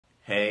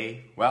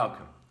Hey,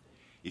 welcome!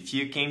 If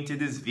you came to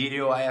this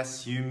video, I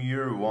assume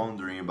you're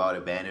wondering about the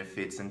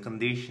benefits and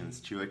conditions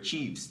to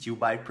achieve Still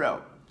Buy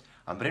Pro.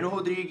 I'm Breno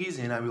Rodrigues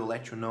and I will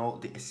let you know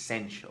the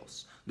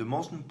essentials, the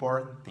most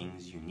important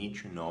things you need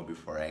to know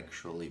before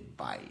actually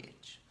buy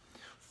it.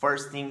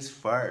 First things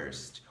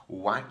first,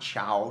 watch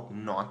out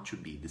not to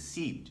be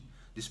deceived.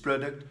 This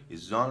product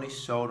is only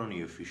sold on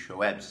the official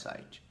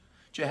website.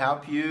 To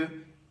help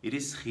you, it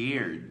is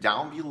here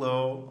down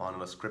below on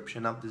the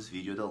description of this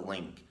video, the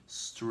link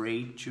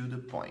straight to the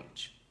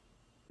point.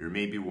 You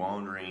may be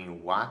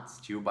wondering what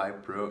Still Buy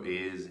Pro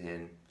is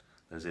and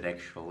does it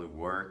actually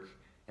work?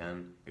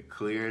 And it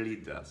clearly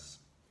does.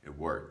 It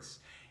works.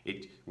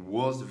 It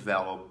was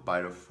developed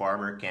by the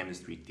former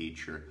chemistry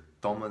teacher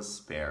Thomas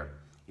Spear.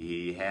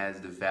 He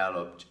has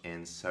developed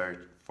and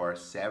searched for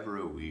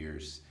several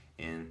years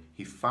and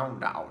he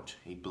found out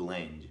a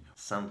blend,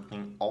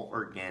 something all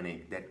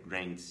organic that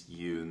grants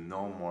you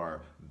no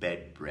more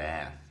bad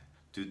breath,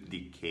 tooth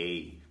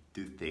decay,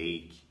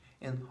 toothache,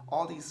 and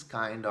all these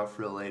kind of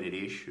related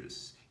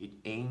issues. It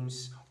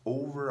aims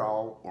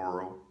overall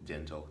oral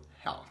dental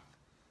health.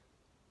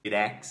 It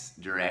acts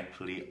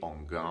directly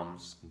on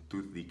gums and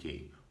tooth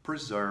decay,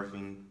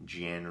 preserving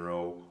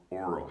general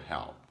oral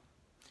health.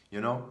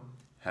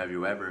 Have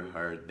you ever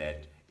heard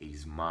that a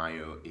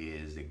smile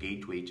is the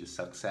gateway to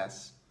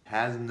success?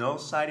 Has no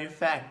side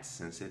effects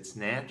since it's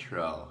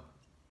natural.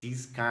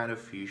 These kind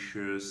of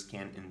issues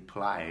can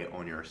imply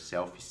on your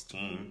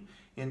self-esteem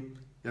and,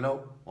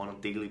 on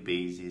a daily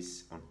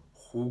basis on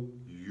who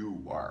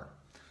you are.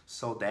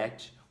 So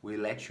that we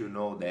let you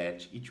know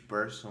that each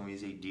person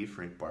is a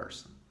different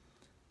person.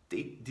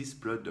 Take this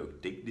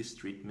product, take this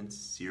treatment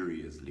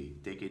seriously.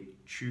 Take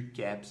it 2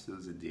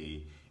 capsules a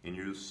day and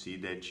you'll see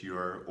that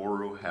your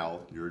oral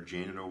health, your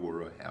general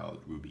oral health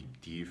will be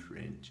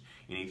different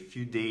in a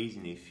few days,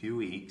 in a few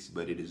weeks,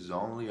 but it is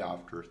only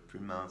after 3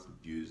 months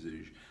of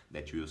usage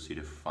that you will see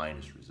the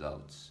finest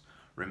results.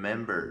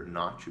 Remember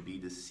not to be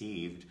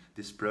deceived.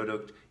 This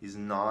product is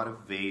not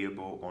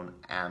available on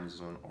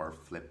Amazon or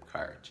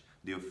Flipkart.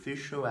 The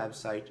official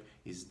website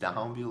is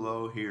down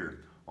below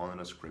here on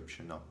the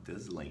description of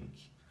this link.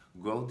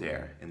 Go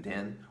there and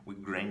then we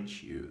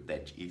grant you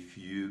that if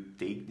you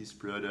take this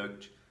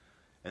product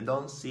and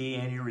don't see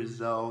any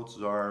results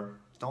or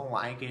don't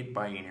like it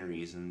by any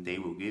reason, they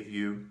will give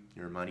you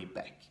your money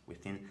back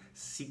within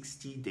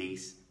 60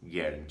 days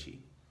guarantee.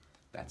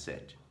 That's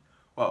it.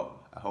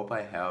 Well, I hope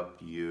I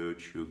helped you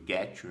to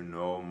get to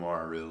know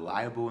more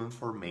reliable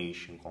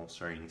information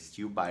concerning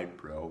Still Buy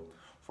Pro.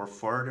 For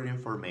further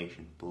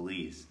information,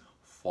 please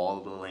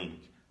follow the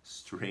link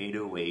straight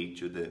away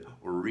to the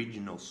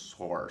original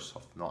source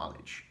of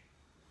knowledge.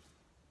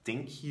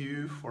 Thank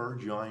you for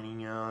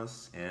joining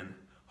us and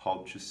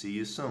hope to see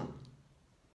you soon.